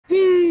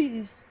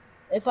Jeez.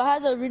 If I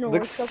had the arena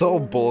Looks workshop, so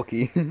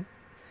bulky.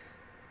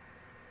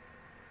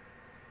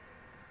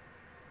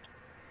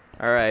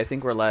 Alright, I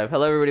think we're live.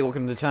 Hello everybody,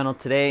 welcome to the channel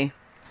today.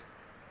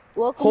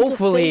 Welcome to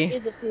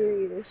Fate the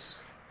Furious.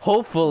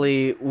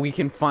 Hopefully we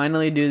can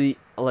finally do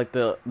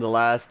the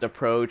last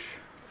approach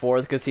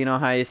for the casino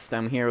heist.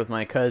 I'm here with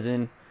my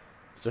cousin,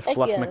 Mr.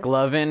 Fluff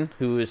McLovin,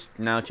 who has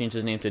now changed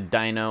his name to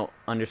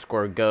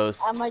Dino_Ghost.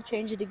 I might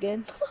change it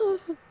again.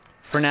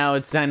 For now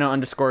it's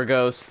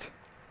Dino_Ghost.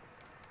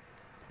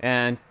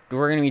 And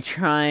we're gonna be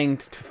trying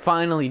to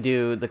finally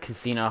do the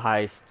casino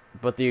heist,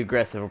 but the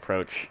aggressive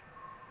approach.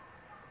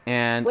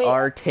 And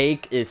our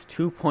take is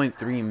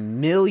 2.3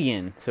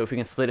 million. So if we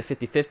can split it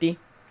 50-50,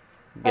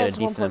 get a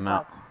decent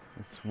amount.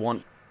 It's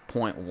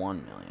 1.1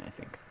 million, I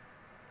think.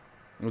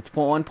 It's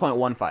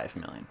 1.15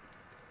 million.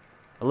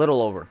 A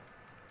little over.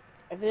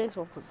 I think it's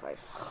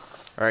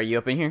 1.5. Alright, you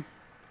up in here?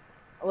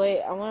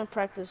 Wait, I want to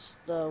practice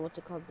the, what's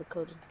it called, the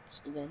code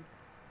again.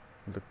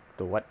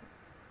 The what?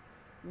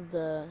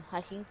 The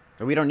hacking.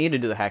 We don't need to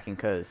do the hacking,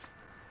 because...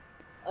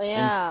 Oh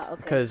yeah,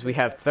 okay. Because we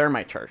have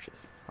thermite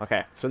charges.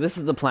 Okay, so this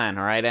is the plan,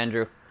 alright,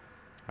 Andrew?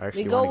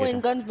 We go in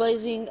guns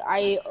blazing,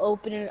 I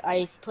open it,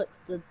 I put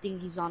the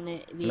thingies on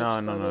it. No.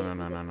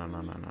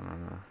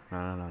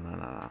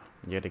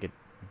 You have to get...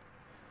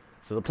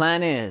 So the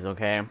plan is,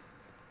 okay?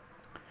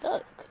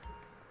 Stuck.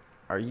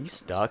 Are you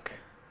stuck?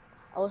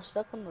 I was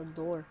stuck on the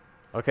door.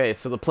 Okay,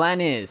 so the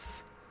plan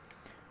is,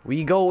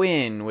 we go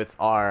in with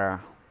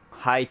our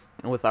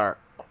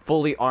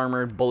fully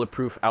armored,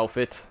 bulletproof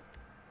outfit.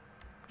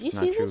 You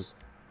see this?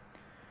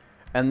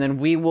 And then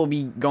we will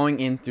be going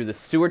in through the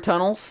sewer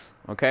tunnels,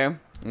 okay?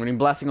 We're going to be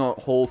blasting a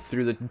hole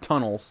through the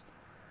tunnels,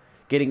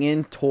 getting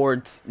in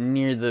towards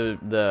near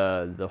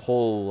the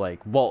whole,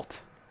 like, vault,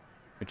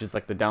 which is,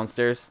 like, the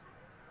downstairs.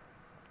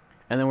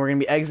 And then we're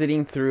going to be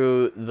exiting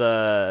through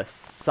the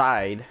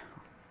side,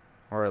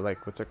 or,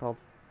 like, what's it called?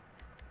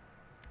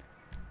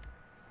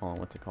 Hold on,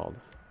 what's it called?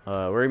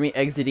 We're going to be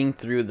exiting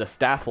through the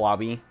staff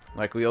lobby,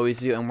 like we always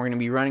do, and we're going to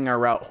be running our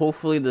route.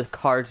 Hopefully the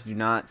cars do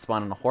not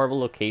spawn in a horrible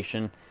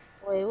location.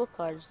 Wait, what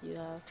cars do you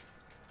have?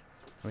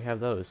 We have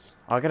those.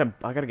 Oh, I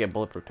gotta get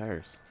bulletproof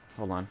tires.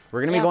 Hold on.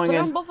 We're gonna be going put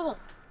in. On both of them.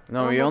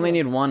 No, we only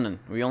need one.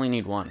 We only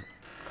need one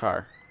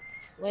car.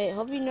 Wait,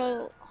 hope you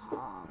know.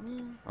 Oh,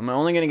 man. I'm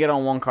only gonna get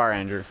on one car,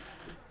 Andrew.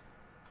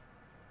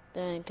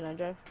 Then can I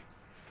drive?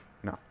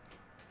 No.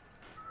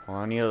 Well,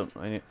 I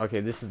need.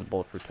 Okay, this is the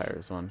bulletproof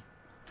tires one.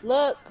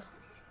 Look.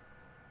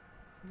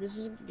 This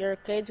is your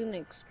arcade's gonna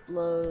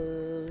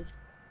explode.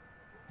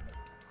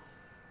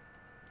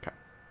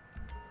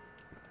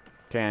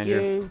 Okay,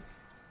 Andrew.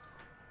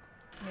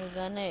 You're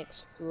gonna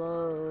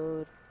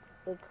explode.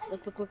 Look.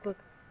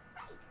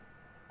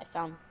 I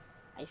find.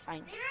 Hey,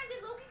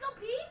 did Loki go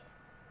pee?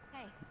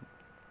 Hey.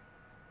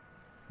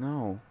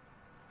 No.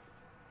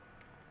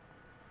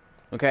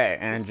 Okay,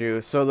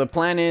 Andrew. So the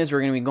plan is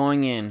we're gonna be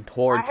going in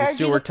towards the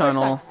sewer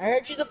tunnel. I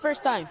heard you the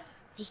first time.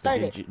 Just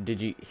start it. Did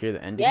you hear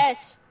the ending?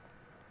 Yes.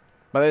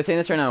 By the way, saying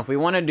this right now, if we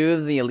want to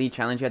do the elite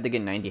challenge, you have to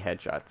get 90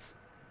 headshots.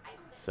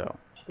 So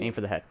aim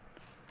for the head.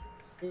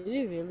 Do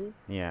you really?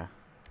 Yeah.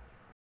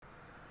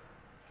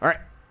 Alright.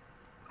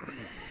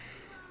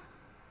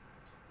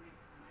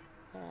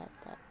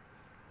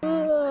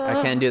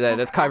 I can't do that.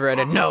 That's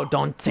copyrighted. No,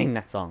 don't sing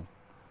that song.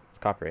 It's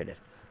copyrighted.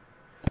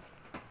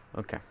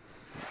 Okay.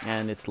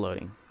 And it's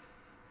loading.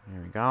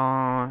 There we go.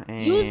 And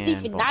use the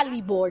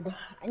finale board.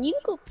 I need to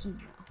go pee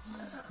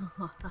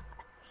now.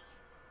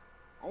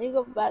 I need to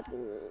go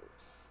bathroom.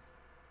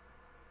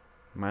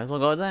 Might as well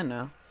go then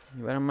now.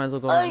 You might as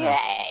well go now.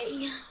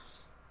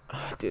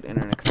 Dude,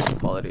 internet connection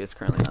quality is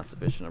currently not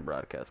sufficient to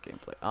broadcast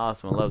gameplay.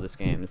 Awesome, I love this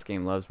game. This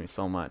game loves me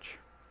so much.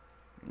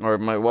 Or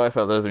my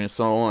Wi-Fi loves me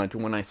so much.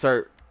 When I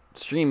start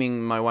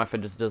streaming, my Wi-Fi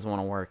just doesn't want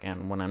to work.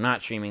 And when I'm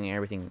not streaming,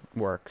 everything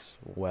works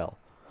well.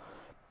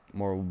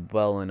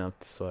 Well enough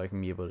so I can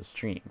be able to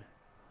stream.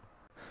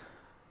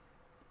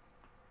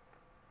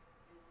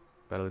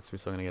 But at least we're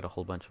still going to get a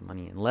whole bunch of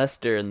money. And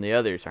Lester and the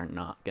others are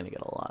not going to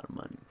get a lot of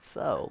money.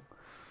 So,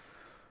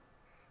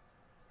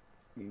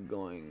 we're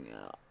going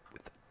out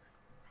with a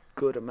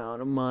good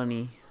amount of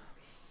money.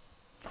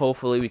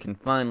 Hopefully we can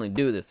finally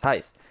do this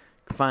heist.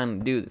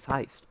 Finally do this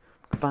heist.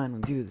 And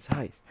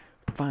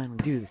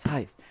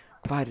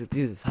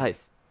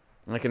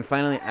I can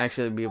finally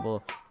actually be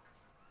able...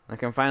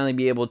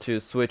 to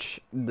switch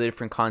the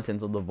different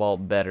contents of the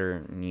vault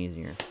better and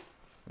easier.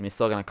 I mean, it's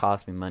still going to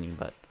cost me money,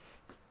 but...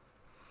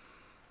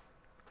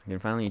 I can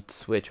finally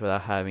switch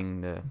without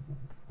having the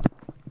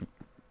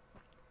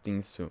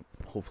things to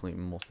hopefully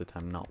most of the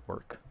time not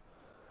work.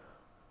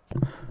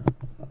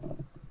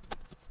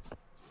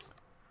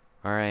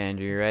 Alright,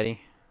 Andrew, you ready?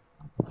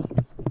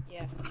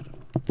 Yeah.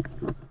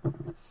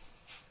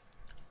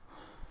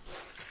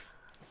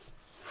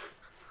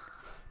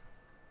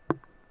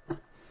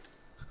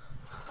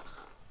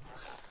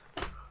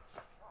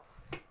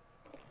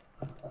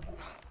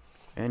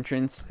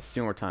 Entrance,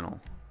 sewer tunnel.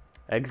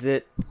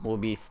 Exit will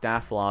be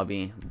staff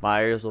lobby.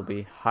 Buyers will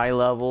be high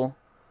level.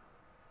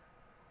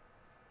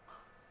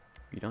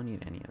 You don't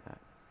need any of that.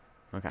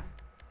 Okay.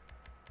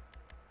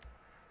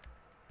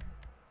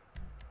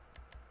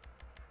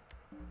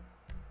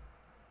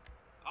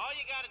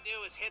 you gotta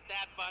do is hit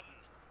that button.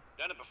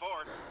 Done it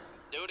before.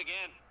 Let's do it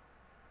again.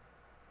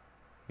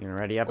 You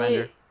ready up, Wait.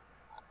 Andrew?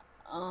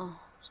 Oh,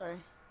 sorry.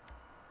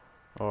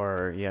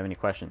 Or you have any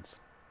questions?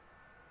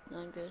 No,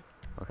 I'm good.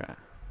 Okay.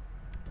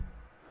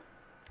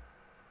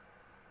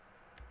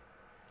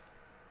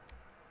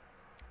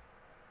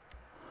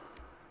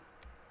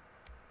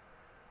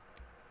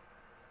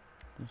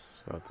 Let's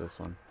go with this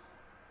one.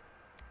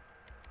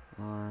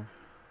 Or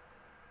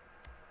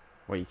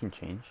wait, you can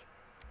change.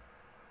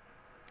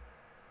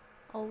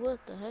 Oh,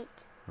 what the heck?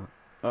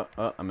 Oh,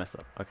 I messed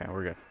up. Okay,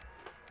 we're good.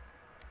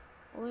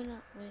 Oh, wait,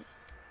 not wait.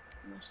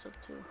 I messed up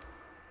too.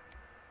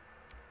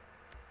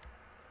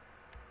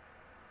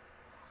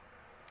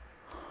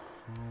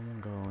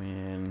 I'm gonna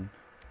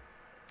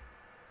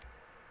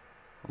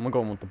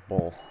go in with the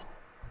bull.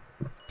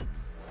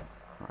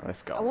 Alright,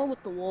 let's I go. went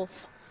with the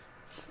wolf.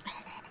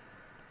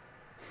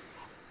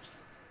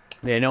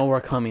 They know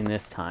we're coming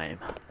this time.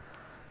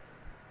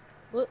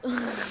 What?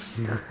 This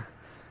is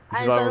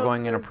why we're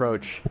going in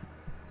approach.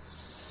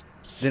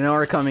 They know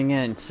we're coming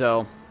in,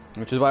 so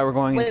which is why we're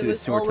going into the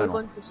sewer tunnel. We're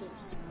going to the sewer.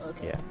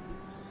 Okay. Yeah.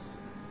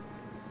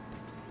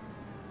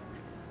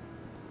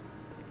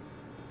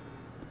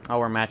 Oh,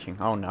 we're matching.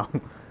 Oh no.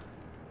 Alright,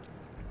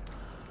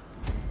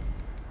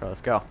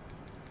 let's go.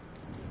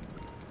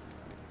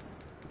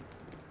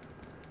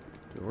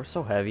 Dude, we're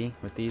so heavy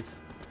with these.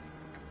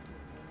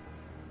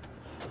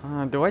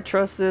 Do I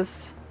trust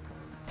this?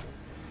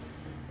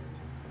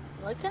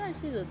 Why can't I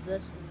see the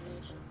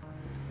destination?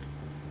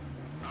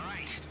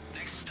 Alright,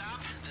 next stop,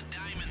 the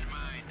diamond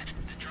mine.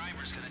 The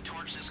driver's gonna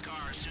torch this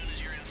car as soon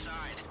as you're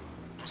inside.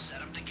 We'll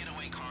set up the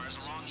getaway cars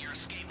along your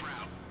escape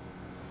route.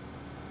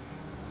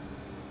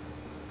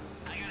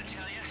 I gotta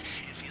tell you,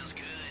 it feels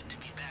good to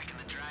be back in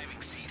the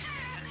driving seat.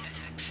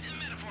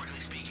 Metaphorically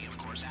speaking, of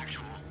course,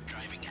 actual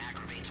driving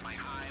aggravates my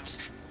hives.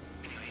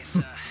 Anyways,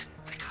 the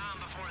calm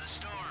before the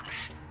storm.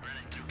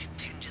 Running through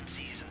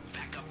contingencies and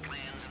backup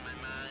plans in my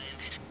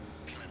mind.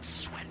 Feeling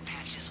sweat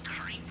patches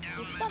creep down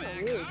It's my kinda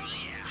back. weird. Oh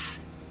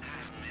yeah,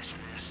 I've missed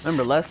this.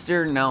 Remember,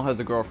 Lester now has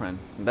a girlfriend.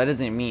 That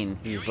doesn't mean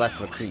he's less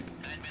of a creep.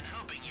 I'd been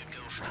hoping you'd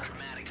go for the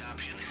dramatic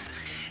option,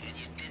 and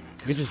you didn't.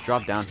 You could just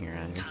drop down here,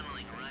 Andrew.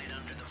 Tunneling right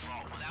under the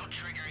vault without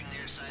triggering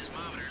their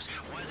seismometers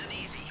wasn't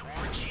easy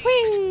or cheap.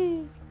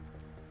 Whee!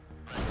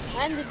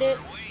 I ended it.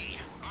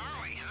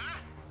 Are we, huh?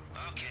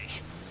 Okay.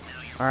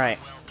 Now you're Alright.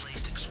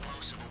 well-placed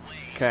explosive away.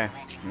 Okay,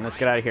 let's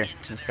get out of here.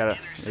 Let's gotta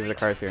leave the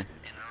cars here. And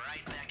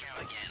right back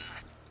out again.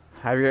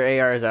 Have your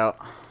ARs out.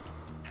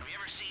 Have you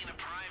ever seen a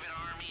private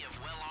army of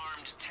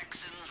well-armed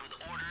Texans with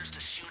orders to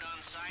shoot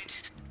on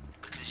sight?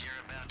 Because you're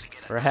about to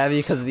get a We're heavy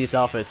because of these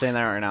outfits. Saying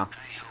that right now. I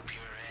hope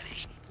you're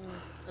ready.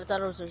 I thought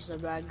it was just the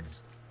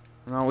bags.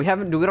 No, we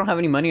don't have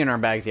any money in our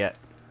bags yet.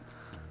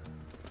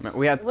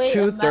 We have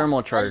two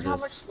thermal charges. Imagine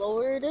how much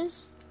slower it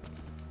is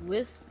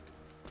with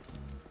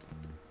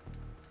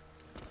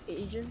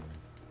Asian.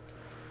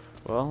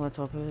 Well, let's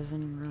hope it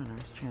isn't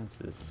runners'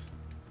 chances.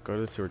 Go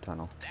to the sewer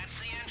tunnel. That's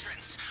the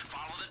entrance.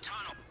 Follow the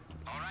tunnel.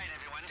 All right,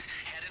 everyone.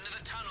 Head into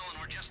the tunnel, and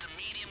we're just a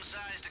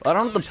medium-sized. I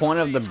don't know what the point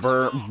of the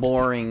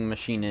boring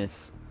machine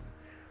is.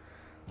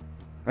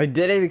 I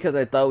did it because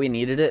I thought we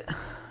needed it,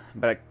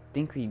 but I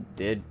think we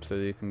did so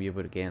you can be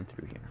able to get in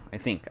through here. I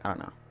think. I don't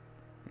know.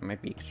 I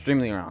might be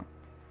extremely wrong.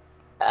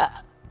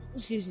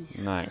 Excuse me.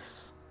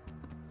 Nice.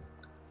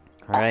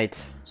 Alright.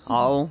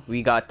 All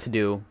we got to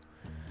do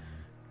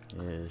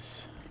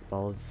is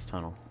follow this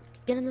tunnel.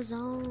 Get in the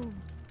zone.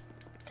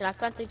 Can I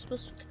plant the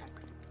explosive?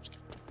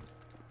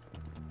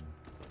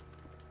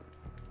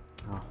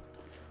 Oh.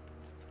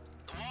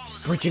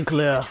 Rich and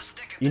clear.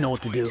 You know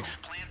what to do.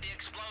 Plant the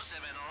explosive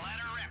and let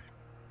her rip.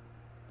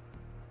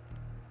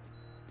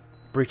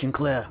 Breach and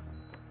clear.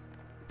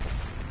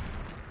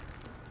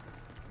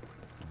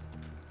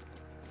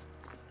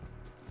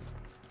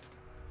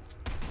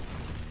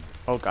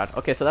 Oh god.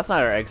 Okay, so that's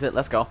not our exit.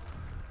 Let's go.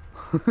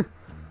 And that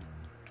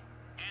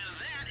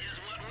is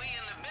what we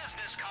in the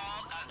business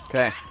call a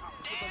Okay.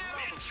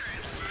 damn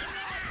entrance.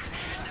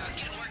 Now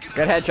get working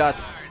Good headshots.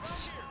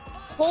 cards.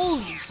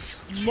 Holy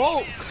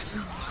smokes!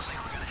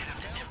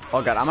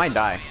 Oh god, I might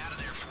die.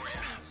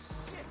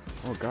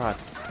 Oh god.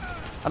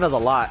 That does a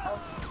lot.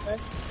 I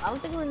don't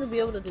think we're gonna be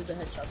able to do the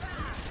headshots.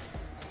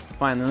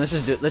 Fine, then let's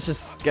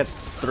just get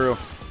through.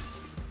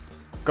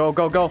 Go,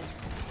 go, go.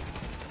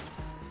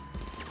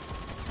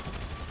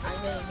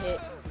 I'm getting hit.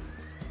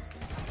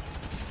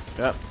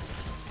 Yep.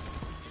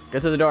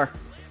 Get to the door.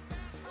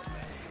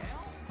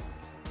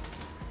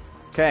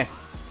 Okay.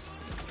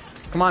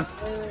 Come on.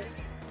 Wait, wait.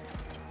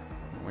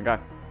 Oh my god.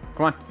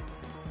 Come on.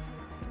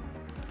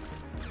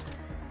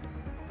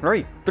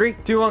 Hurry. 3,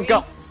 2, 1, go.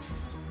 Now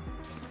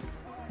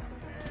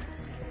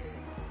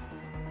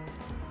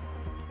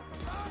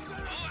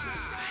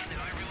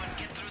everyone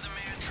get through the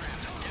man trap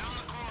and down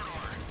the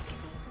corridor.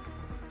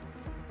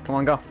 Come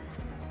on, go.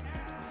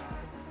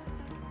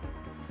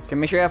 Okay,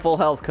 make sure you have full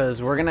health,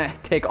 because we're gonna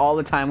take all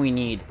the time we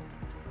need.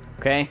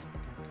 Okay?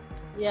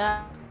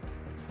 Yeah.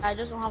 I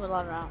just don't have a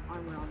lot of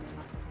armor on me.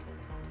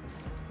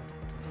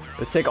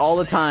 Let's take all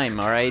the time,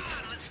 alright?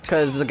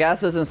 Because the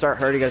gas doesn't start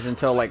hurting us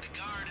until like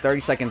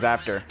 30 seconds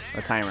after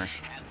the timer.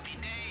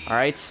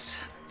 Alright?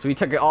 So we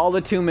took all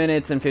the 2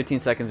 minutes and 15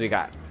 seconds we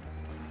got.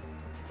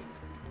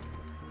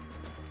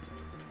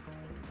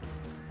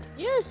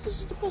 Yes,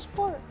 this is the best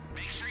part.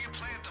 Make sure you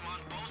plant them on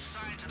both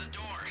sides of the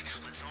door.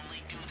 Let's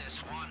only do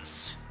this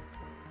once.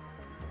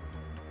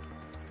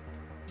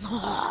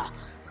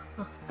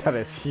 That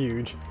is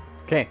huge.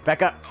 Okay,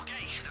 back up.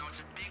 Okay, now it's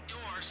a big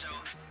door, so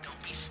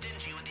don't be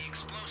stingy with the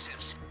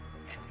explosives.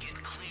 And get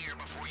clear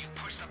before you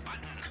push the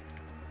button.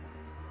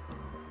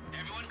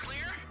 Everyone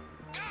clear?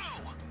 Go!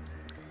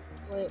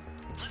 Wait.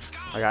 Let's go!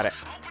 I got it.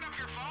 Open up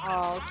your phone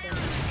Oh, and okay.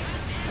 fire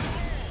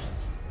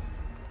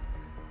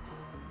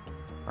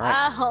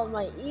Alright, Ow,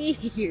 my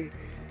ear.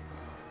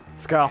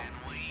 let's go.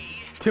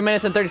 2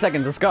 minutes and 30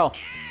 seconds, let's go.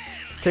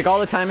 Take all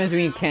the time as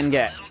we can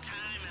get. Little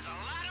time is a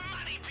lot of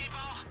money, people.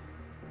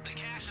 The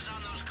cash is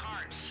on those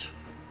carts.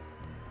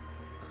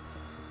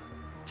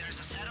 There's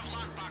a set of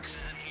lock boxes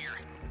in here.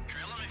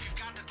 Drill them if you've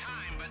got the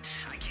time, but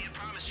I can't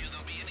promise you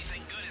there'll be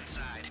anything good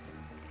inside.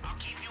 I'll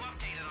keep you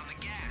updated on the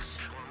gas,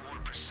 or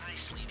more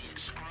precisely, the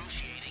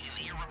excruciating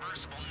and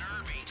irreversible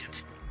nerve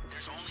agent.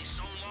 There's only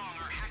so long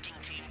our hacking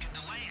team can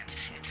delay it,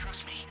 and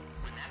trust me,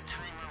 when that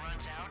timer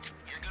runs out,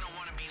 you're gonna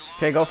want to be long.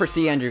 Okay, go for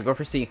C, Andrew, go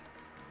for C.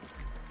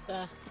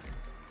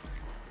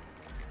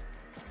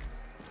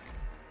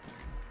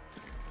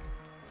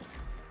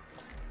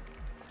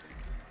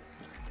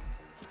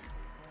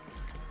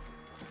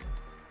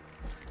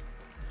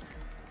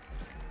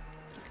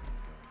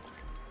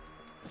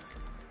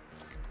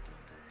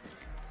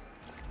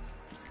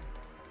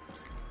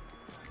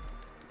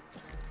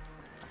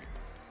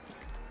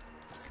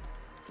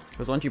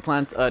 Because once you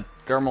plant a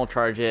thermal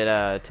charge,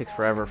 it takes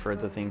forever for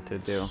the thing to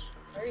do.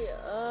 Hurry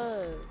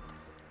up.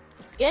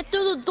 Get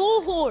through the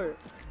door.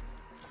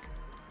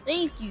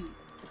 Thank you.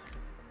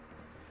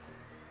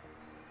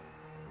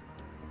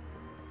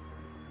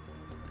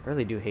 I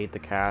really do hate the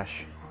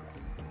cash.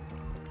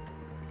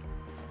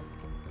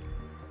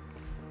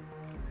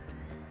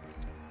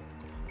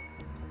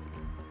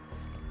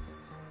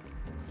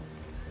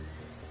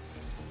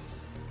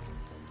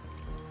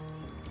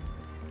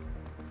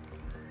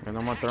 And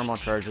no more thermal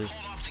charges.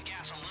 Hold off the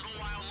gas a little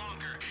while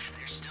longer.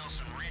 There's still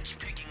some rich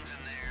pickings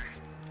in there.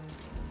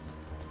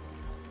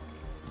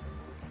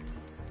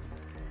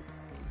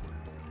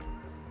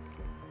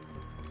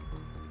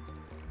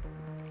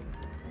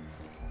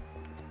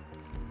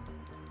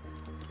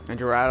 And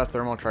you're out of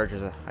thermal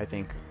charges, I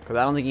think. Because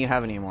I don't think you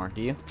have any more.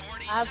 Do you?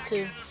 40 I have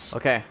to. seconds.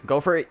 Okay, go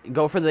for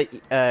the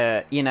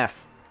ENF.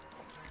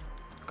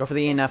 Go for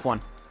the ENF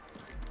one.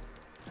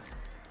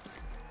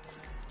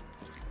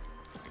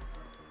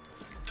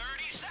 30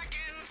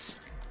 seconds.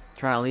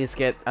 Try to at least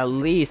get at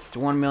least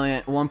 1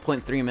 million,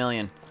 1.3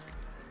 million.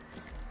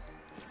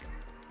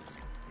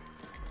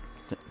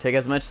 Take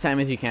as much time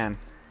as you can.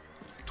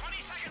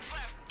 20 seconds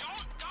left. Don't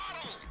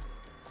dawdle.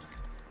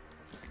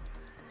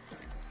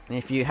 And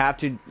if you have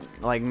to,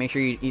 like, make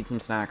sure you eat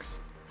some snacks.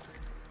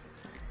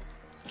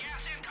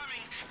 Gas incoming.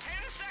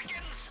 10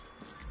 seconds.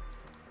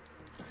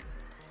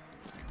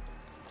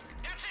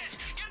 That's it.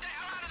 Get the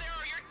hell out of there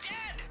or you're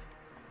dead.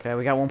 Okay,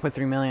 we got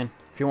 1.3 million.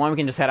 If you want, we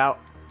can just head out.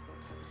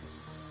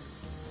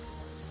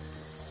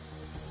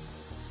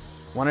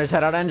 Want to just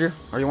head out, Andrew?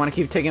 Or you want to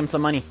keep taking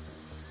some money?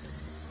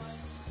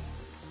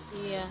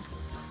 Yeah.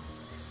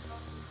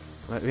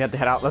 We have to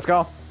head out. Let's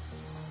go.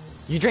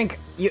 You drink.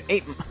 You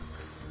ate.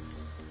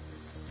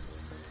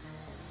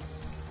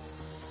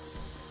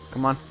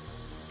 Come on.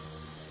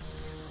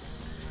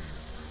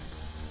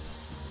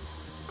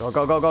 Go,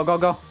 go, go, go, go,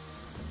 go.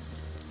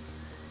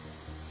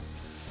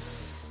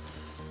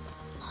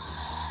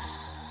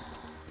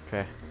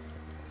 Okay.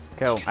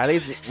 Okay, well, at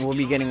least we'll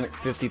be getting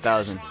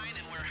 50,000.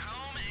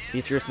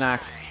 Eat your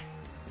snacks.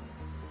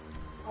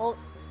 Oh,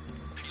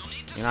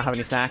 You don't have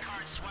any snacks?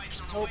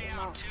 nope,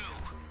 no.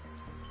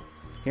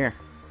 Here.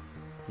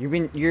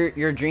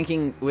 You're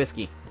drinking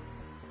whiskey.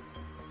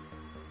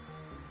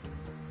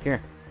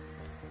 Here.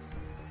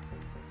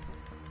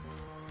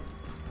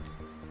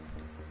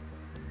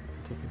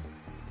 You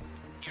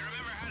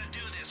remember how to do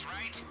this,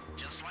 right?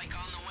 Just like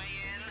on the way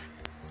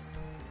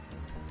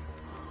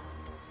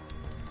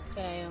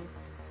in. Okay,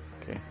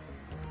 Okay.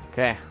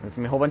 Okay, there's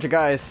gonna be a whole bunch of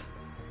guys.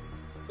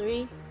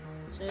 3,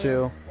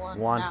 2, 1,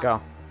 1, now.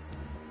 go.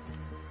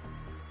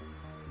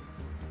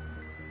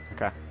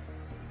 Okay.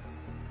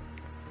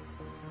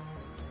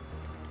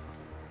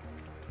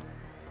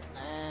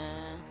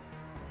 And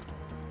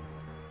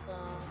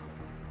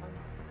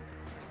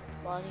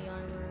body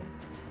armor.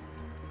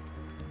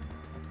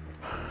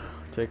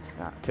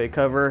 Take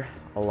cover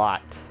a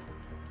lot.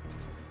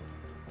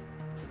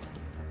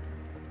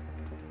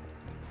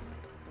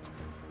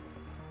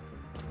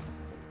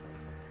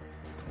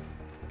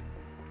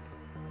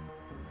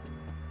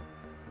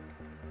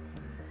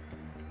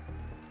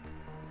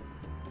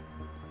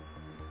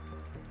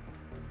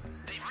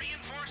 They've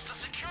reinforced the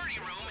security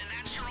room, and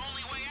that's your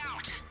only way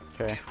out.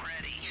 Okay. Get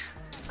ready.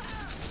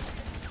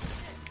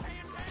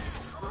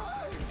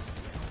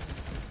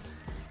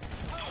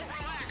 Don't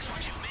relax.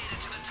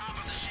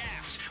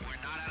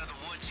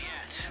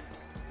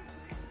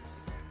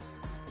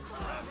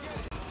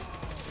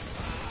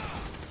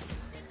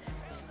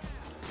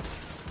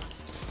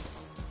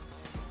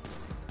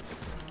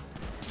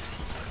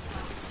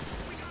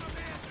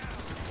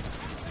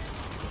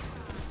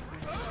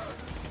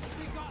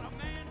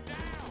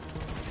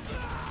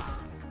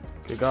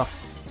 You go.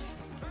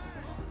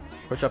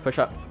 Push up, push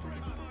up.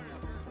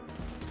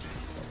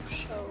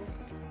 Show.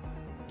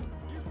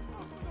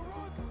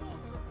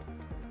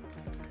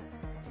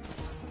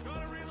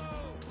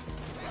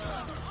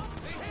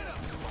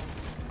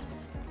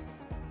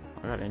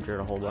 I got injured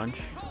a whole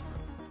bunch.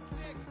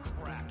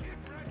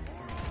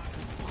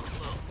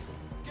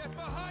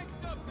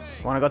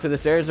 Want to go through the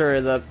stairs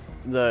or the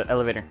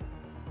elevator?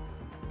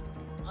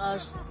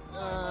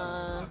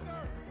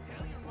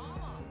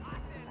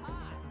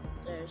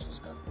 There's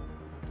just go.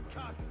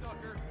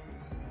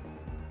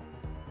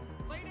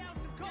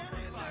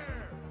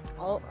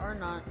 Oh, or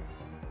not.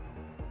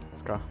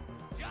 Let's go.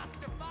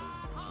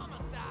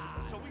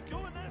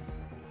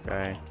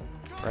 Okay,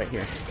 right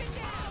here.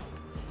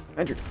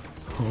 Injured.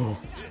 Oh.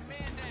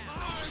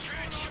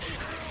 Stretch. I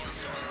feel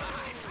so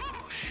alive.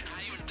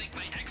 I even think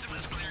my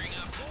eczema's clearing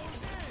up.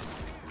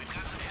 We've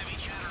got some heavy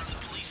chatter on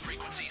the police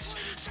frequencies.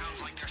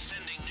 Sounds like they're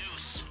sending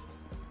news.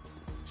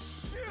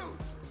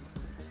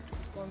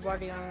 One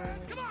body armor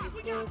needs to be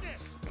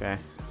equipped. Okay.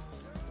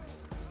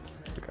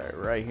 Okay,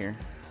 right here.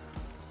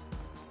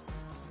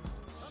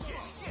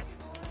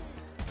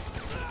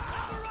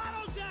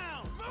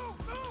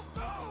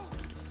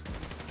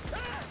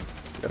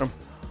 Get him.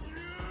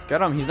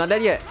 Get him, he's not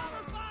dead yet.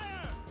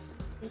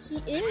 Yes, he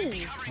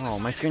is. Oh,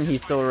 my screen, he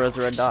still has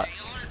a red dot. Stay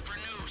alert for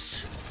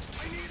news.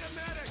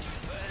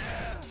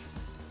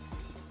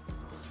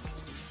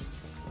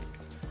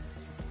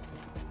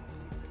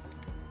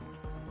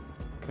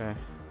 Okay.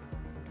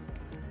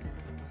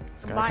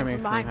 This guy Behind, coming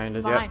from from behind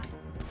us, behind. yep.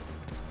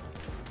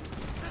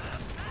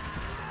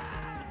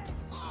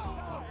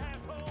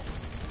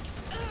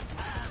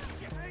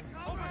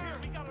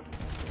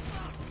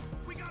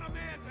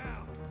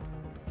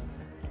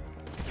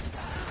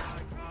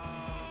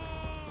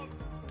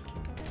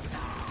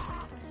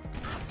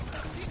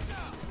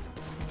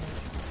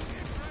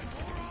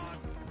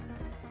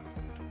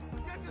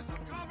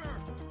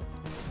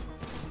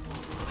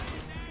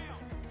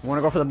 Want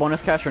to go for the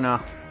bonus cash or no?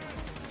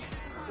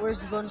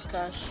 Where's the bonus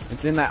cash?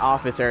 It's in that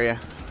office area.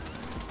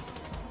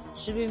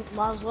 Should we,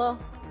 might as well.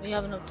 We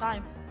have enough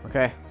time.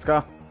 Okay, let's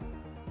go.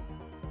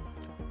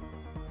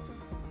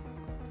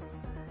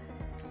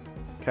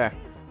 Okay.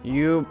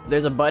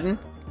 There's a button.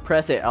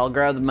 Press it. I'll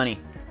grab the money.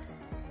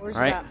 Where's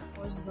All right. that?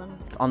 Where's the button?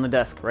 It's on the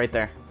desk, right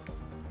there.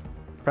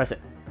 Press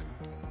it.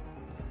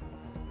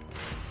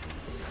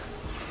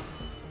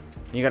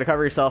 You gotta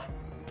cover yourself.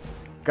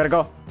 Gotta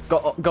go.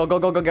 Go, go, go,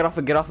 go, go. Get off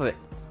it. Get off of it.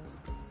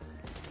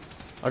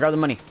 I'll grab the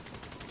money.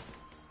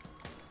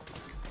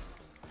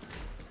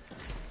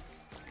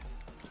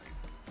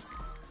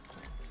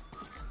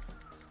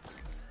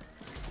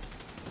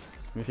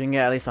 If you can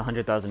get at least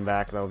 100,000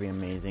 back, that would be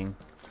amazing.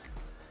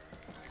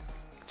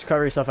 Just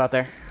cover yourself out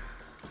there.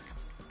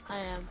 I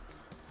am.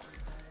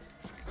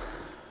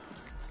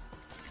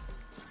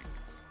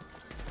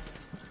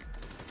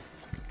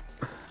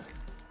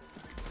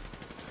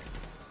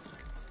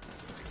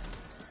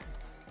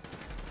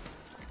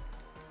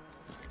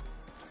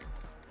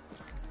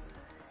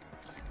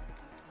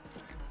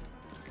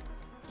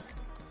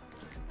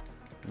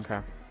 Okay.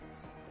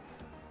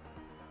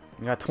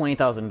 You got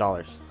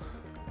 $20,000.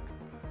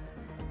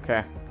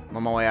 Okay, I'm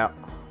on my way out.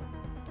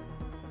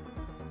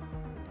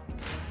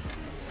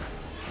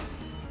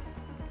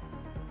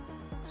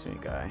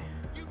 Sweet guy.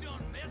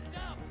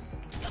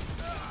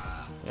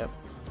 Yep,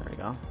 there we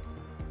go.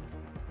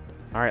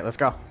 Alright, let's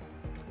go.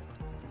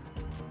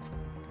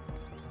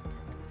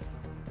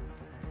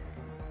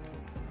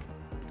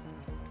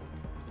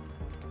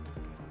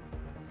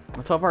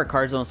 Let's hope our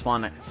cars don't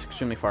spawn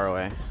extremely far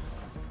away.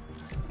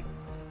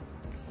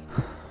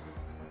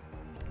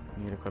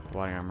 Need to equip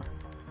body armor.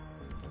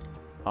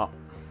 Oh.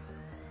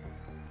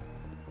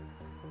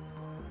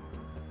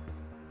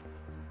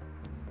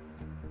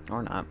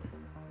 Or not.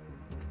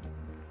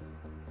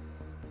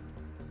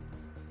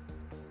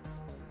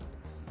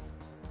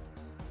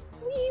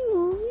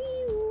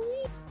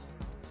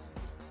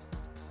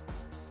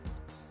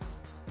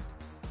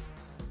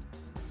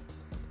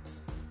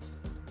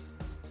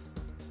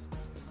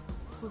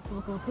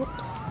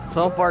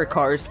 So far,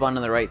 cars spawn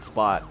in the right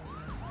spot.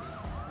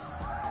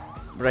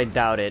 But I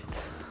doubt it.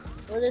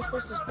 Where are they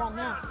supposed to spawn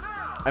now?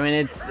 I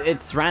mean,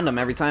 it's random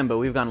every time, but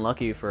we've gotten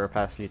lucky for the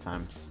past few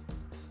times.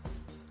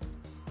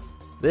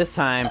 This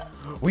time,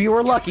 we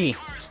were lucky.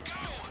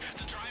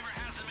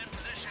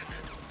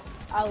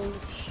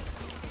 Ouch.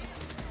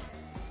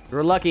 We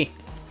were lucky.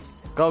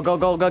 Go, go,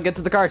 go, go, get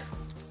to the cars.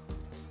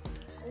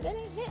 I'm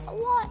getting hit a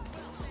lot.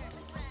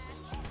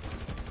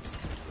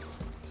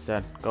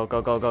 Said, go,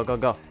 go, go, go, go,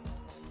 go.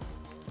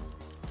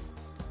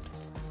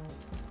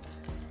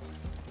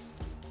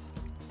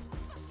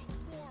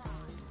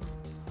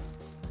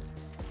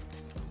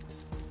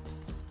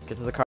 Get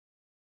to the car.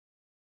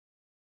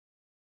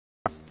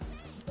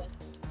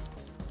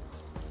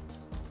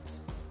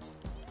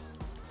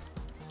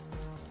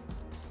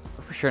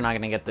 We're for sure not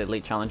gonna get the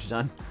elite challenge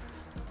done.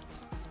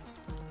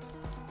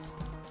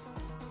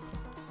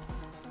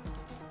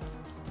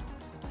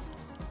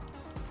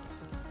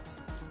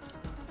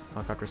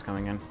 Helicopter's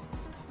coming in.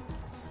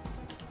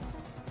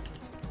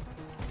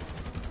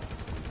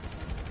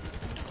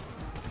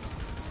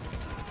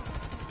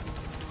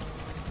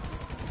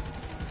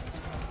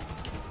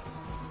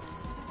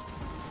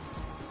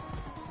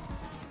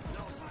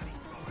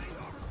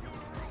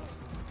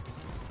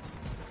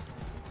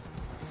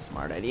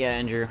 Smart idea,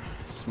 Andrew.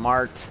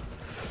 Smart.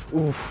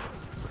 Oof.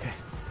 Okay.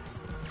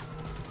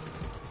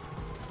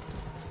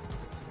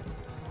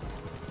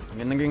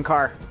 I'm in the green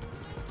car.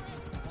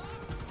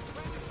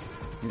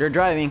 You're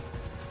driving.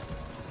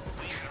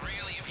 We could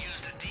really have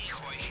used a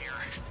decoy here.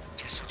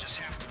 Guess you'll just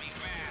have to be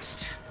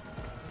fast.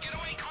 Get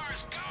away,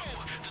 cars,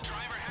 go! The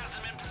driver has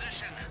them in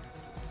position.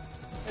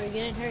 Are we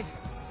getting hurt?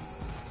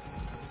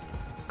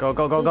 Go,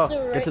 go, go, go. So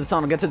Get right- to the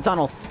tunnel, get to the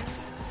tunnels.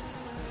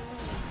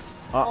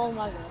 Oh, Oh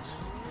my gosh.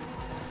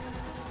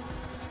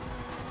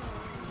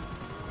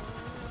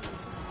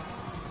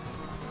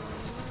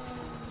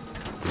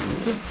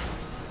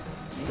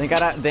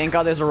 thank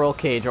God there's a roll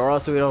cage, or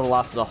else we would have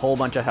lost a whole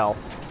bunch of health.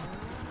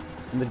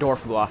 And the door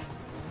flew off.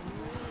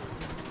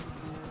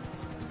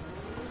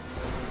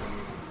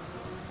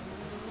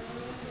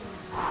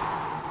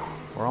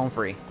 We're home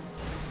free.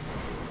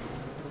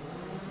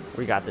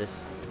 We got this.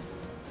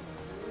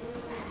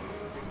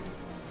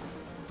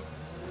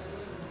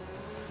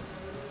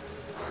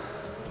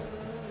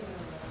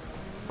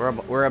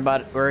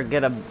 We're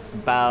get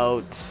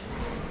about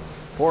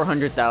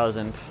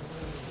 400,000.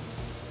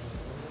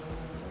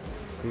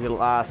 We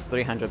lost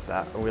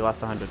 300,000. We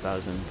lost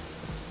 100,000.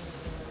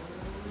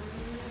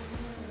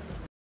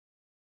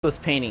 Those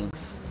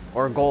paintings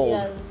or gold,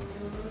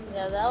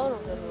 Yeah, that would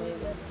have been way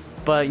better.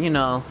 but you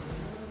know,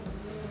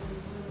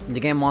 the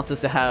game wants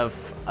us to have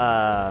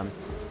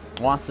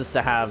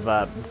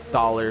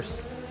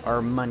dollars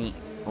or money,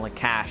 like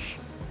cash.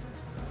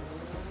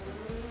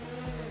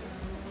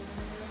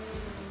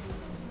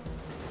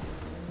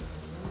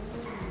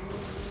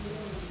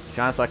 To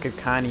be honest, I could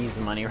kind of use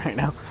the money right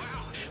now.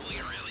 Wow, we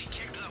really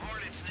kicked the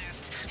hornet's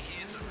nest.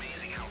 It's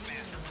amazing how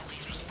fast the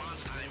police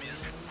response time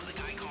is. When the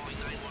guy calling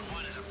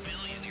 911 is a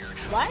billionaire.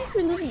 Why aren't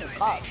we losing the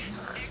cops?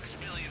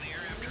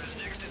 Ex-billionaire after his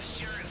next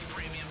insurance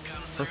premium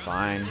comes We're through.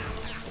 fine.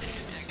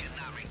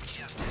 Economic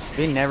justice.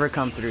 They never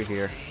come through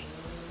here.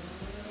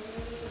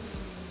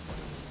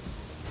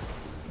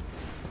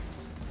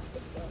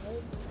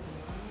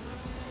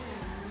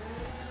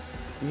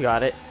 You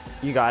got it.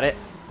 You got it.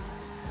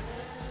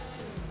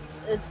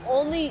 It's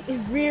only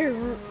rear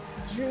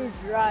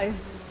drive.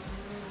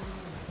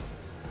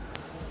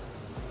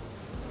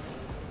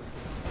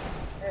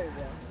 There we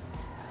go.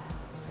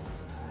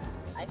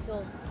 I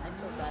feel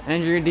bad.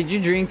 Andrew, did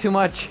you drink too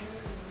much?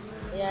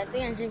 Yeah, I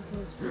think I drink too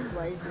much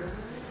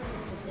Budweisers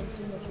and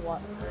too much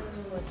water or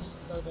too much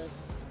soda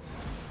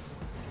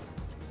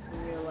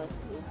in real life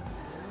too.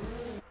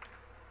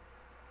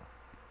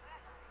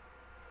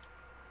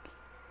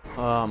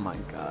 Oh my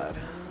god.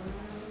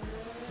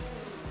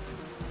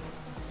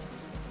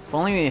 If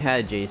only we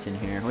had Jason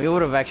here, we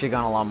would have actually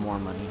gotten a lot more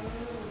money.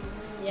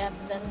 Yeah,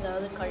 but then the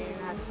other car you're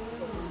gonna have to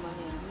put more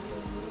money into.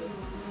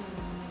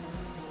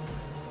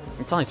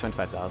 It's only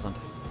 25,000.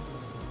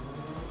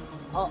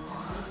 Oh,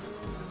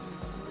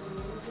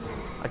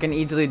 I can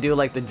easily do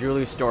like the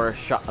jewelry store,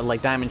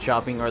 like diamond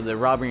shopping, or the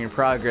robbery in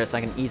progress.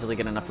 I can easily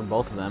get enough for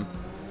both of them.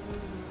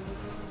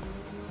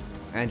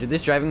 Andrew,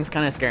 this driving is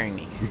kind of scaring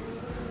me.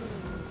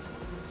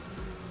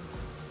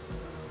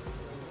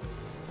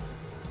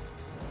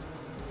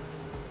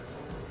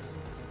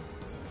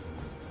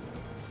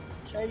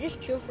 should I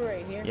just chill for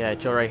right here? Yeah,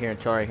 chill right here,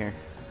 chill right here.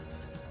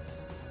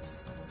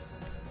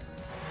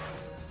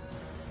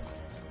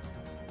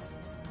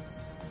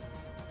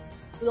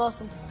 We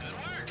lost him. Good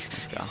work.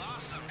 Let's go.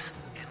 Awesome.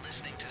 And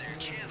listening to their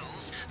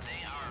channels,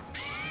 they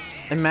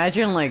are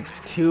Imagine like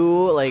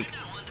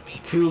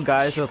two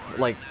guys with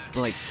like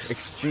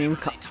extreme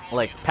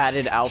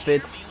padded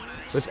outfits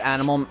with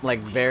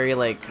very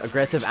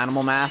aggressive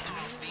animal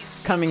masks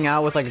coming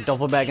out with like a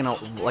duffel bag and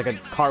a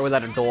car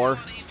without a door.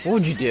 What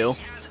would you do?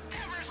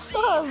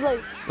 I was like,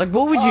 Like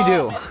what would you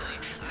do?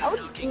 I would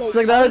It's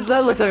like that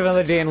looks like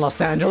another day in Los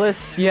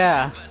Angeles.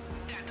 Yeah.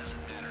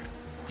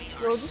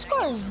 yo, this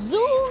car is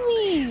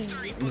zooming.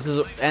 This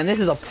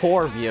is a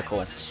poor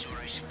vehicle.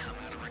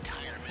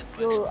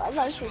 Yo, I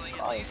like this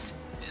car.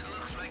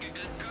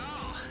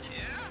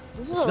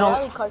 This is a No.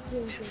 rally car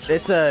too.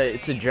 It's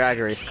a drag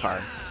race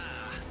car.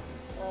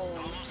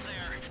 almost there.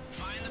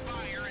 Find the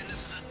buyer, and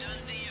this is a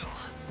done deal.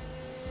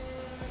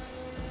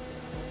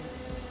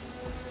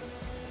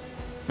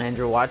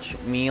 Andrew, watch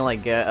me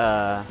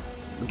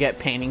get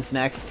paintings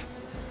next.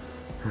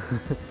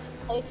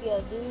 Heck yeah,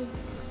 dude.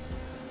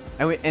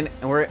 And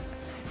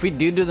if we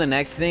do the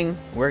next thing,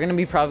 we're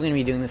probably gonna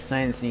be doing this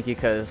nice and sneaky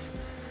because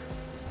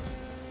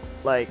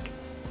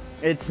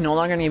it's no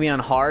longer gonna be on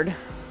hard.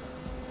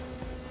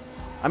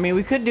 I mean,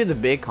 we could do the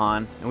big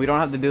con, and we don't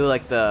have to do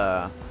like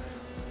the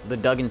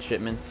Duggan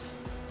shipments,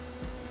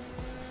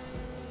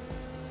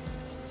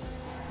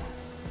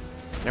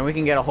 and we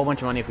can get a whole bunch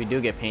of money if we do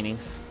get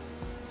paintings.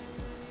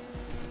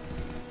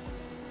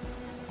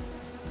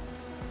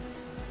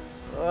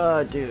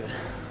 Oh, dude.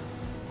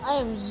 I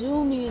am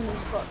zooming in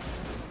this car.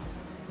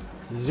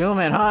 Zoom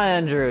in, hi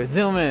Andrew,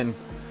 zoom in.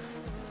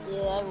 Yeah,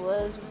 I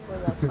was before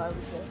that car was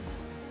there.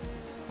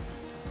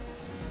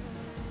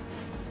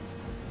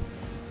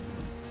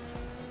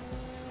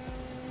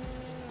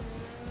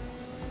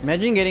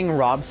 Imagine getting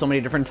robbed so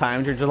many different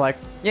times, you're just like,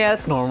 yeah,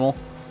 it's normal.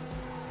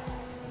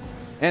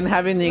 And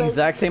having the Like-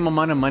 exact same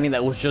amount of money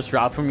that was just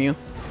robbed from you.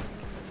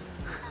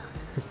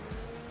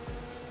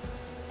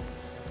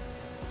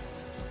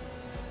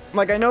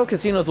 Like, I know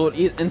casinos will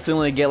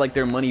instantly get, like,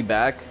 their money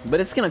back,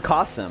 but it's gonna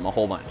cost them a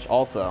whole bunch,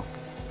 also.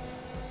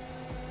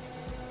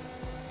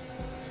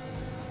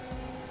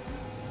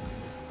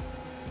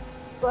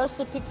 For us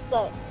to fix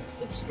the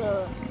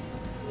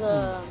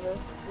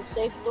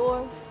safe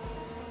door,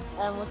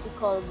 and what's it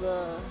called,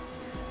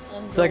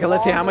 and So, like, the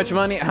let's see, wall. how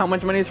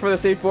much money is for the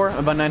safe for?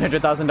 About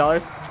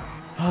 $900,000?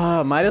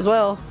 Might as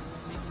well.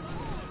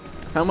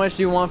 How much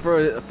do you want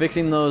for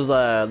fixing those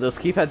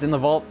keypads in the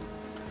vault?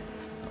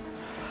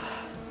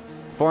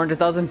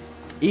 400,000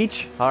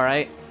 each. All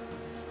right.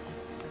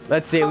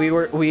 Let's see. We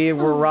were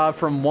robbed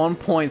from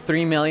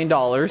 $1.3 million.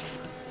 Dude.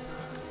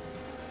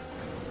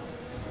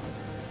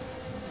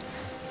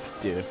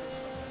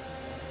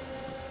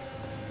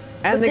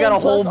 And But they then got a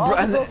plus whole all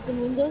the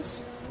broken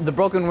windows. the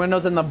broken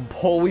windows and the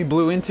hole we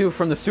blew into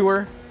from the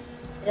sewer.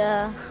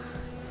 Yeah.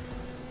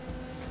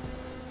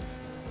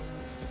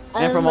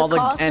 And from the all the-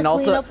 cost and to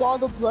also- clean up all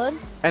the blood.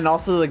 And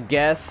also the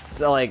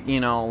guests, like, you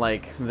know,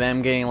 like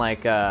them getting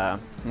like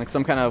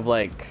some kind of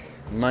like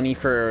money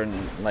for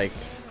like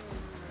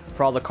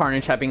for all the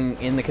carnage happening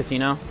in the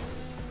casino.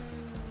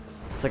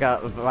 It's like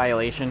a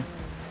violation.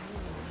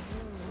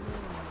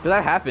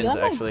 That happens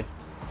Yeah. actually.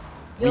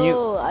 When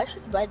Yo, I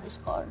should buy this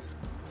car.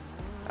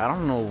 I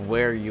don't know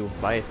where you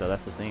buy it though.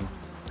 That's the thing.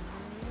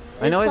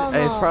 I know on,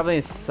 it's probably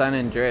in San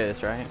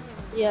Andreas, right?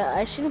 Yeah,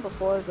 I've seen it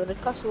before, but it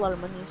costs a lot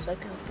of money, so I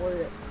can afford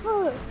it.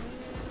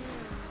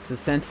 It's a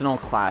Sentinel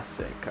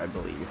Classic, I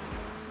believe.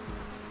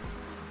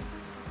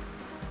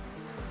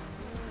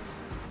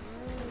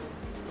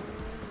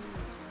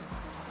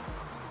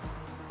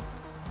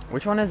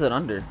 Which one is it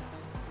under?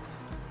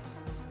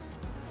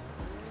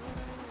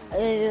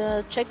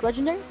 Check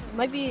legendary. It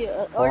might be.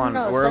 Hold Or on,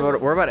 no,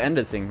 we're about to end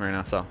this thing right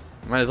now, so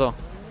might as well.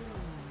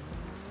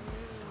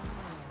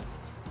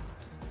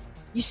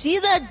 You see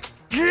that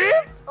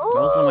drip?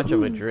 Not so much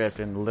of a drift,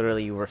 and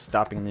literally you were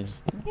stopping and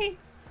just.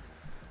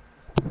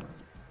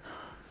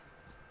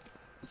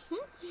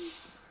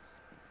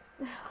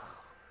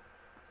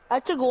 I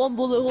took one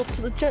bullet hole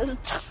to the chest.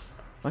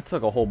 I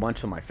took a whole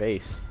bunch to my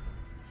face.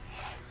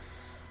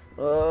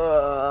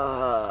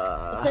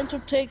 Potential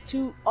take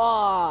two.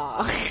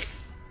 Ah.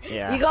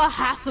 Yeah. You got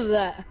half of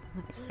that.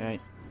 Right.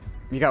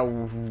 You got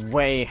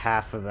way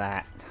half of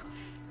that.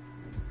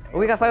 Well,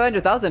 we got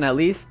 500,000 at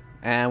least,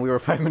 and we were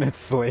 5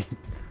 minutes late.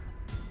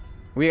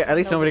 At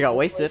least nobody got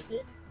was wasted.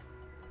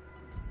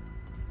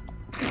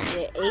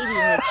 Yeah, 80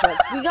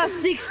 headshots. We got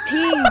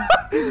 16.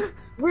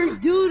 We're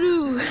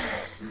doo-doo.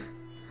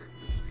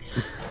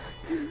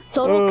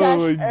 Total cash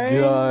Oh my earned.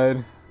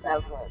 god.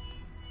 That much.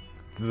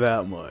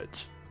 That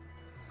much.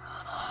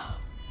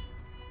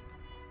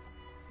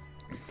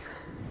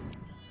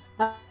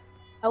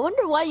 I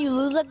wonder why you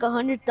lose like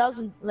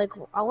 100,000. Like,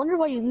 I wonder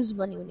why you lose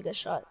money when you get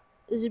shot.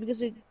 Is it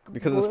because it?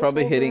 Because it's bullet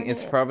probably holes hitting. in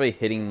It's it? probably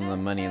hitting the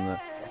money in the.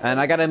 And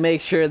I gotta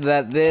make sure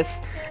that this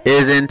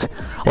isn't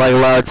like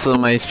loud, so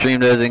my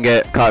stream doesn't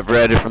get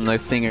copyrighted from the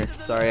singer.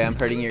 Sorry, I'm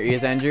hurting your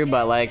ears, Andrew.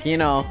 But like, you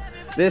know,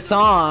 this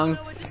song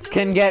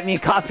can get me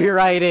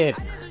copyrighted.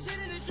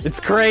 It's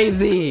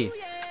crazy.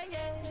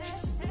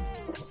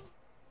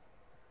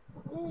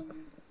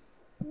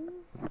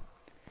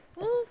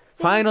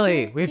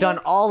 Finally, we've done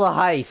all the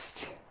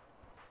heist.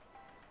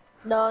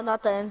 No,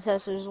 not the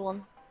ancestors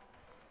one.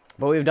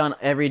 But we've done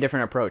every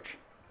different approach.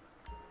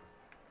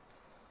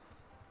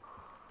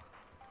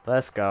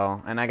 Let's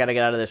go. And I gotta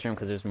get out of this room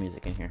because there's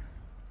music in here.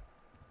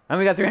 And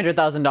we got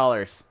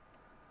 $300,000.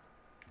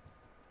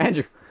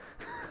 Andrew.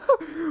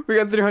 We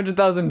got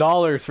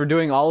 $300,000 for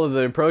doing all of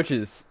the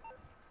approaches.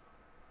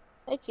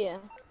 Heck yeah.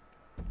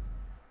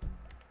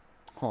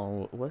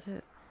 Oh, was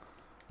it?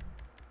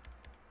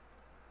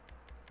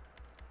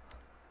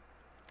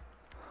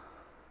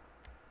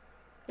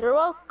 You're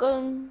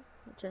welcome.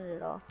 I turned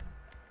it off.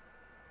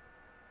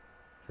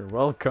 You're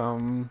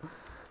welcome.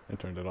 I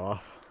turned it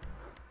off.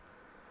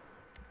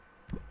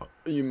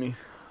 You mean?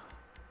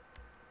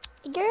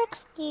 You're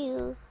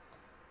excused.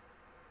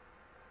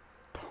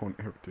 Don't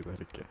ever do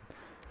that again.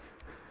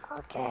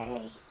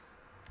 Okay.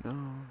 No,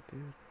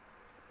 dude.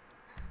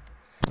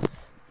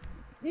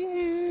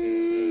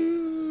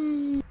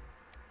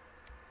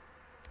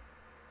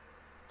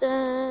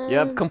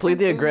 Yep, complete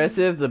the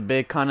aggressive, the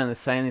big con, and the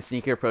silent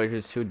sneaker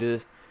approaches to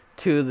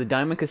the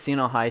Diamond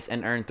Casino heist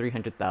and earn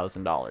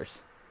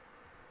 $300,000.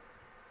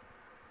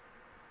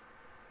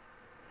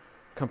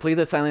 Complete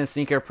the silent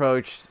sneaker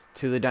approach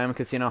to the Diamond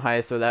Casino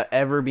heist without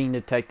ever being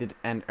detected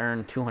and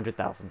earn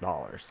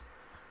 $200,000.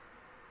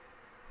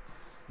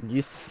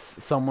 Use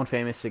someone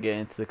famous to get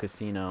into the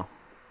casino.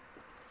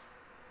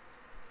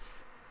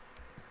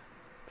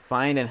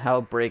 Find and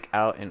help break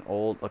out an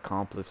old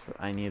accomplice.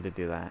 I need to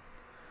do that.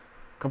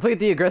 Complete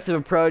the aggressive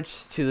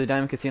approach to the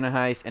Diamond Casino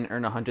heist and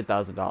earn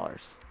 $100,000.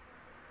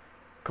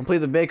 Complete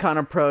the big con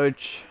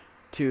approach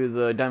to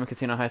the Diamond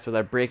Casino heist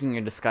without breaking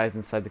your disguise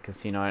inside the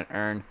casino and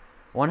earn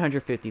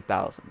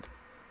 $150,000.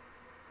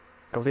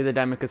 Complete the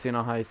Diamond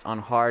Casino Heist on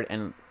hard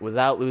and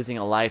without losing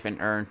a life and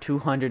earn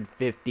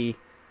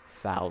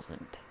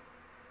 250,000.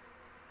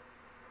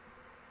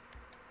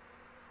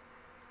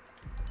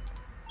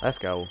 Let's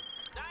go.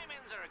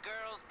 Diamonds are a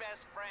girl's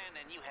best friend,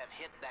 and you have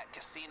hit that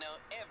casino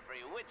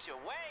every which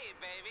way,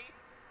 baby.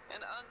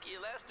 And Unky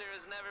Lester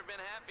has never been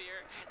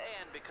happier.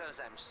 And because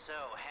I'm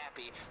so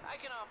happy, I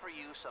can offer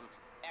you some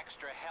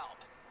extra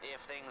help. If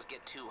things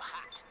get too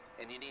hot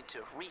and you need to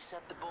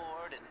reset the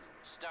board and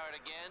start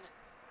again,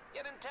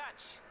 get in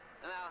touch,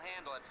 and I'll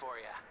handle it for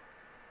you.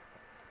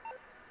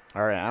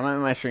 Alright, I'm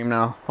at my stream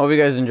now. Hope you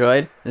guys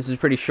enjoyed. This is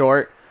pretty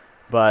short,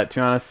 but to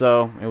be honest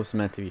though, it was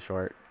meant to be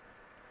short.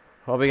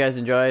 Hope you guys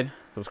enjoyed.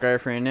 Subscribe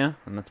if you're new,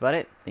 and that's about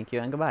it. Thank you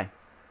and goodbye.